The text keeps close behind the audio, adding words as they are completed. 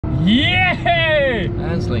Yeah!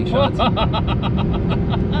 And slingshot.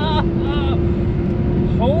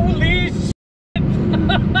 Holy shit!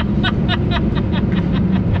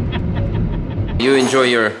 You enjoy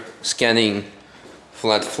your scanning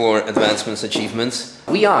flat floor advancements achievements.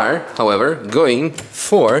 We are, however, going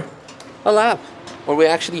for a lap. Or we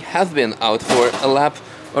actually have been out for a lap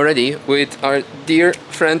already with our dear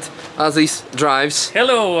friend Aziz Drives.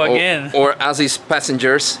 Hello again. Or Aziz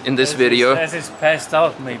passengers in this video. As it's passed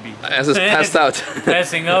out, maybe. As it's passed out.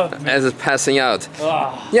 Passing out. As it's passing out.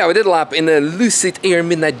 Oh. Yeah, we did a lap in the Lucid Air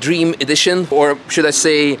Midnight Dream edition, or should I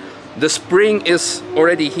say, the spring is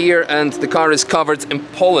already here and the car is covered in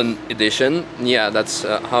pollen edition. Yeah, that's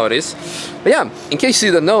how it is. But yeah, in case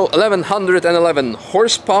you don't know, 1111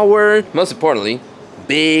 horsepower. Most importantly,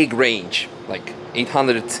 big range, like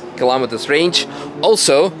 800 kilometers range.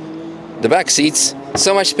 Also, the back seats,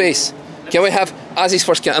 so much space. Can we have Aziz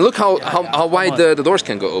for scan? And look how wide the doors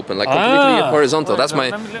can go open, like completely horizontal. That's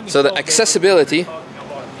my... So the accessibility...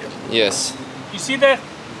 Yes. You see that?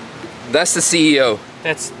 That's the CEO.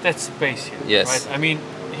 That's space here. Yes. Right? I mean,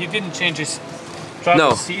 he didn't change his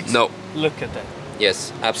driver's seats. No. Look at that.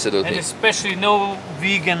 Yes, absolutely. And especially no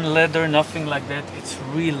vegan leather, nothing like that. It's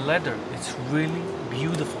real leather. It's really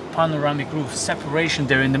beautiful. Panoramic roof, separation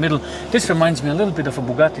there in the middle. This reminds me a little bit of a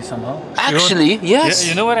Bugatti somehow. Actually, yes.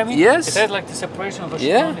 You know what I mean? Yes. It has like the separation of a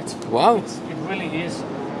yeah. Wow. It really is.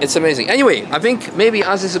 It's amazing. Anyway, I think maybe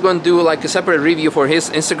Aziz is going to do like a separate review for his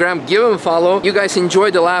Instagram. Give him a follow. You guys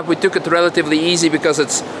enjoyed the lap. We took it relatively easy because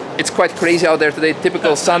it's quite crazy out there today.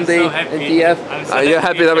 Typical Sunday in TF. Are you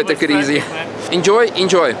happy that we took it easy? Enjoy.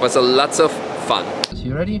 It was lots of fun. So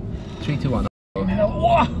you ready? 3, 2, 1.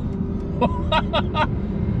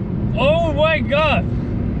 Oh my god!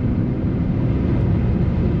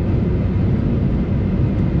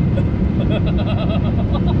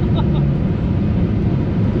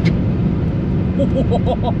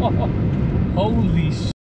 Holy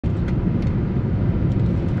shit!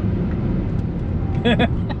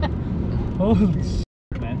 Holy shit,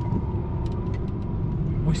 man!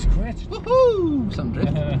 We scratched. Woohoo! Some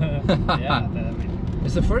drift. Yeah.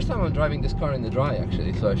 It's the first time I'm driving this car in the dry,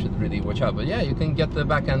 actually, so I should really watch out. But yeah, you can get the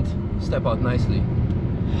back end step out nicely.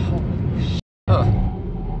 Holy shit. Oh.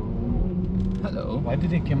 Hello. Why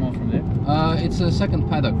did it come on from there? It's a second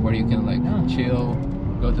paddock where you can like chill,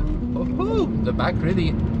 go to... Oh, the back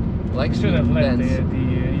really likes to should have left the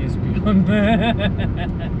ESP on.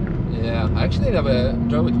 Yeah, I actually never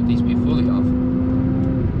drove it with ESP fully off.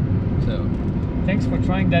 So... Thanks for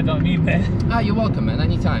trying that on me, man. Ah, you're welcome, man.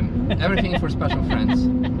 Anytime. Everything for special friends.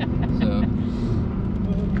 So...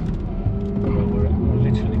 We're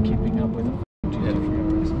literally keeping up with the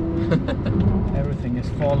GT3. Everything is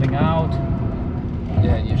falling out.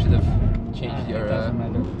 Yeah, you should have changed your... Doesn't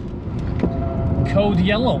matter. Code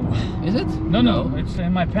yellow. Is it? No, it's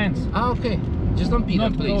in my pants. Ah, okay. Just don't beat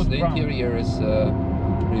them, please. The brown. interior is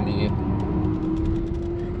really...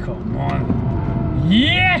 Come on.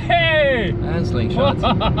 Yay! And slingshot.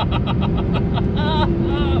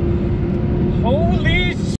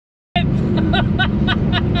 Holy shit!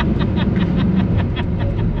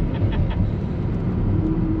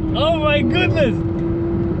 Oh my goodness!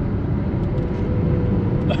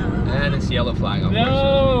 And it's yellow flag, of course.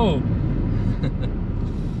 No!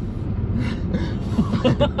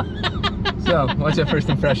 So, what's your first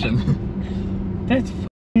impression? That's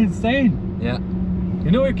f***ing insane. Yeah. You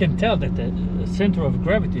know, you can tell that the center of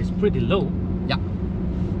gravity is pretty low. Yeah.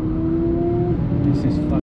 This is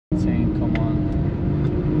f***ing insane, come on.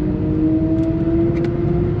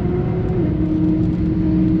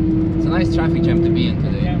 It's a nice traffic jam to be in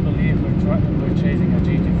today. I can't believe we're chasing a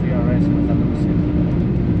GT3 RS with a Lucid.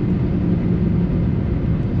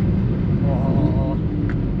 Oh.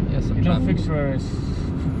 Yes, You know, Fixer is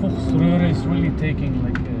really taking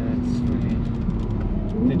like, it's really,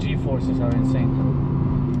 the G-forces are insane.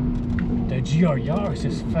 The GR Yaris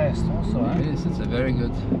is fast also, huh? It is, it's a very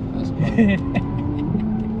good fast car.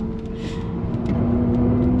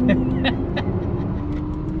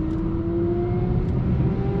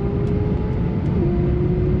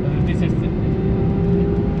 This is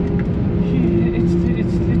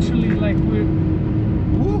it's literally like we're...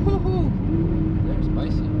 Woohoo! They're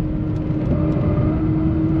spicy.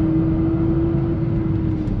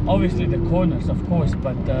 Obviously the corners, of course,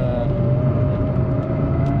 but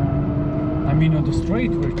I mean on the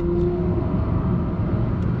straight we're...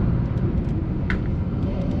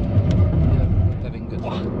 Yeah, having good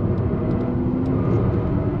fun.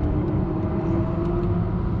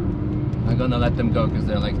 I'm gonna let them go because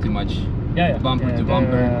they're like too much bumper to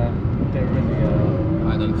bumper. They're really...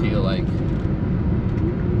 I don't feel like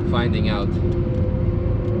finding out.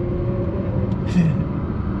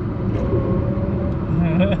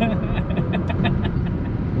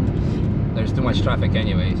 There's too much traffic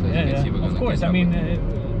anyway, so as you can see we're going to of course. catch I up mean,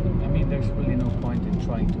 with there's really no point in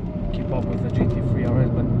trying to keep up with the GT3 RS,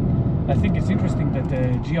 but I think it's interesting that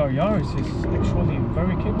the GR Yaris is actually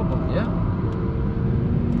very capable. Yeah.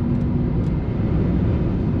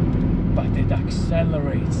 But it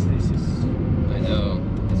accelerates. This is. I know.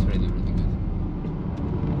 It's really, really good.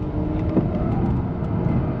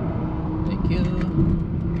 Thank you.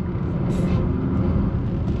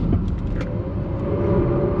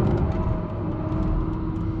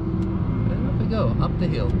 And off we go, up the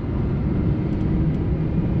hill.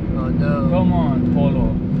 Oh no. Come on,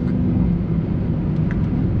 Polo.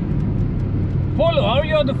 Polo, are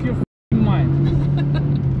you out of your mind?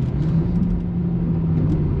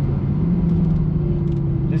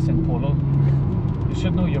 Listen, Polo. You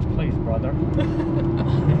should know your place, brother.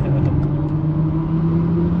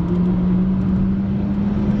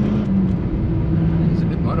 It's a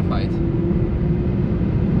bit modified.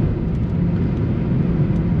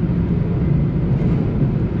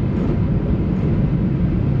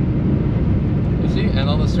 You see, and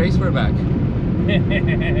all the straights were back.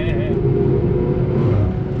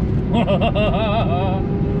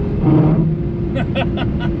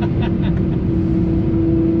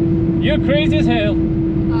 You're crazy as hell.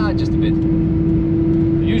 Ah, just a bit.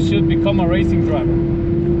 You should become a racing driver.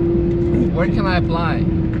 Where can I apply?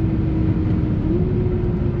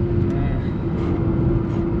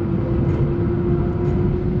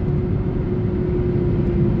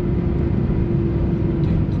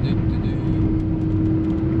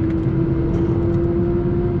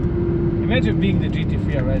 Imagine being the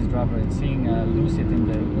GT3 RS driver and seeing Lucid in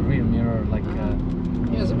the rear mirror, like.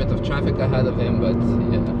 He has a bit of traffic ahead of him, but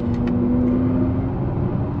yeah.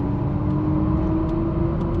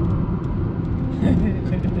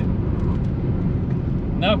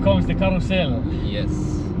 Now comes the carousel. Yes.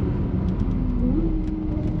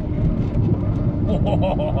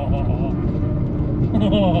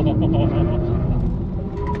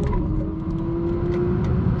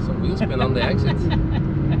 Some wheel spin on the exit.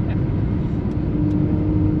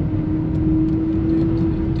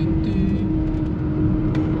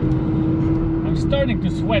 I'm starting to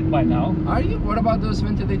sweat by now. Are you? What about those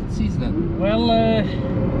ventilated seats then? Well,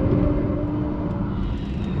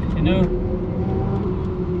 you know,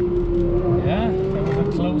 yeah, that was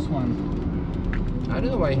a close one. I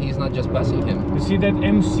don't know why he's not just passing him. You see that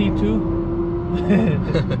MC2?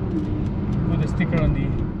 Put a sticker on the...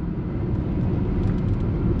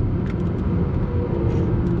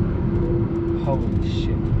 Holy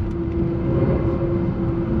shit.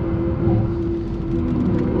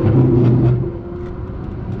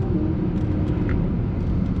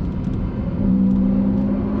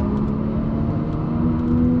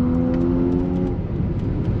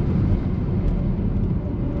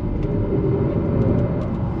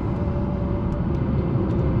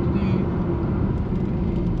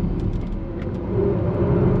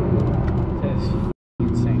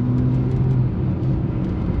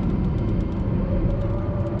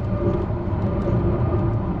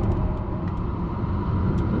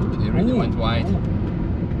 Went wide.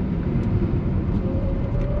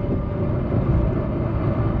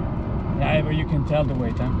 Yeah, but you can tell the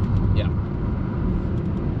weight, huh? Yeah.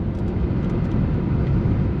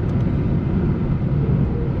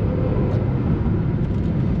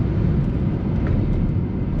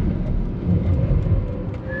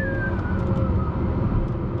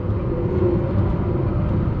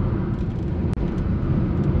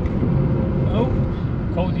 Oh,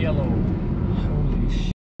 cold yellow. Holy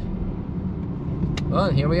shit. Well,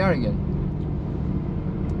 here we are again.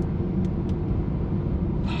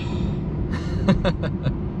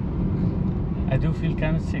 I do feel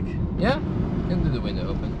kind of sick. Yeah, you can do the window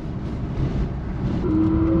open.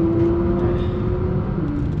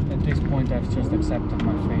 At this point, I've just accepted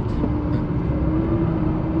my fate.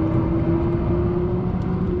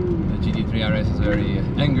 The GT3 RS is very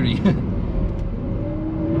angry.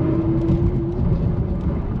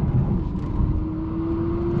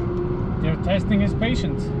 They're testing his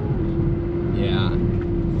patience. Yeah.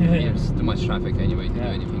 There's too much traffic anyway to do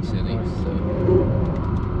anything silly. So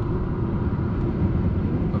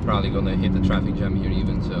we're probably gonna hit the traffic jam here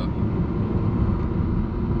even so.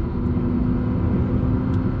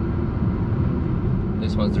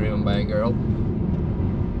 This one's driven by a girl.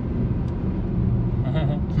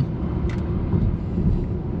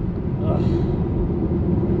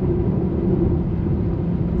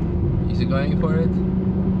 Is he going for it?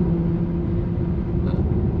 No.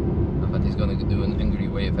 I thought he's gonna do an angry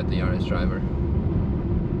wave at the Yaris driver.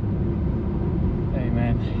 Hey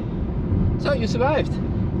man, So you survived.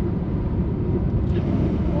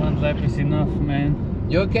 One lap is enough, man.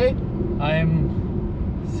 You okay? I am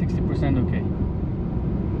 60% okay.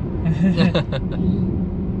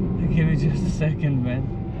 Give me just a second, man.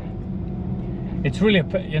 It's really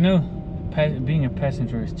you know, being a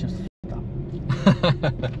passenger is just f***ed up.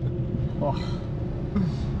 Oh.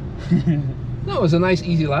 No, it was a nice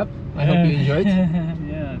easy lap. I hope you enjoyed.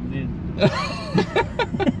 Yeah, I did.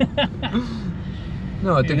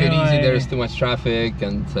 No, I took it know, easy. There's too much traffic,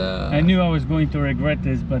 and I knew I was going to regret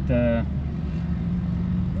this, but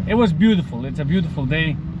it was beautiful. It's a beautiful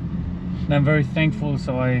day, and I'm very thankful.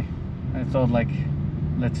 So I thought, like,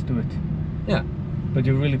 let's do it. Yeah. But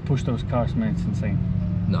you really push those cars, man. It's insane.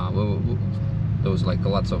 No, there was like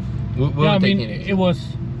lots of. Yeah, I mean, it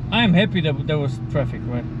was. I am happy that there was traffic,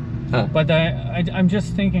 right? Huh. But I'm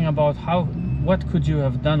just thinking about what could you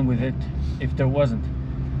have done with it if there wasn't?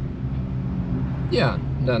 Yeah,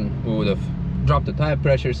 then we would have dropped the tire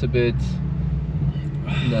pressures a bit.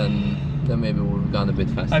 Then maybe we would have gone a bit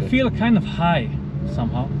faster. I feel kind of high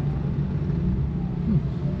somehow.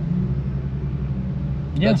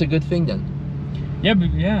 Yeah. That's a good thing then. Yeah,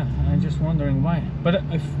 but yeah, I'm just wondering why. But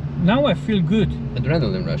now I feel good.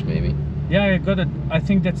 Adrenaline rush, maybe. Yeah, I got it. I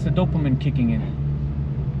think that's the dopamine kicking in.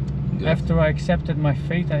 Good. After I accepted my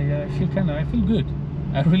fate, I feel good.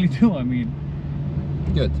 I really do. I mean,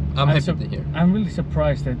 good. I'm happy to hear. I'm really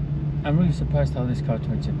surprised how this car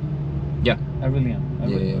turns in. Yeah. I really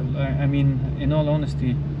am. I mean, in all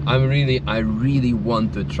honesty, I really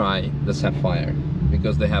want to try the Sapphire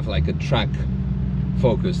because they have like a track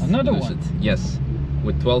focused Another Lucid. one? Yes,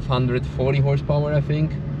 with 1240 horsepower, I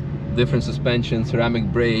think. Different suspension, ceramic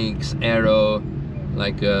brakes, aero,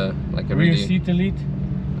 like a rear really. seat elite.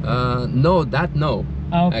 No, no.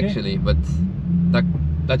 Ah, okay. Actually, but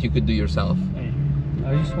that you could do yourself. Hey,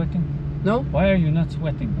 are you sweating? No. Why are you not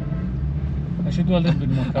sweating? I should do a little bit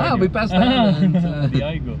more cardio. We passed that. And, the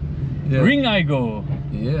IGO. Yeah. Ring IGO.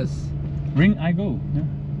 Yes. Ring IGO. Yeah.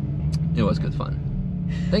 It was good fun.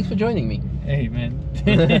 Thanks for joining me. Hey, man.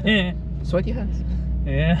 Sweaty hands.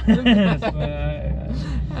 Yeah.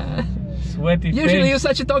 Sweaty Usually face. you're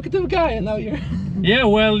such a talkative guy, and now you're. Yeah,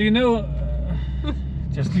 well, you know,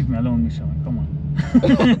 just leave me alone, Misha. Come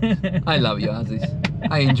on. I love you, Aziz.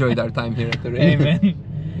 I enjoyed our time here at the race. Hey, man.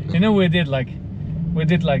 You know, we did like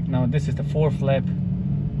now this is the 4th lap.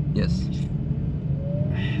 Yes.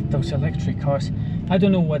 Those electric cars, I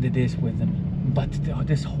don't know what it is with them, but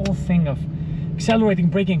this whole thing of accelerating,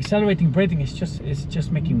 braking is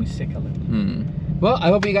just making me sick a little. Well, I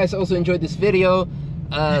hope you guys also enjoyed this video.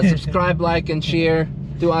 Subscribe, like, and share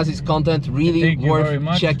to Aziz's content. Really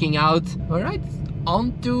worth checking out. All right,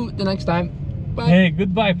 on to the next time. Bye. Hey,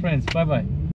 goodbye, friends. Bye bye.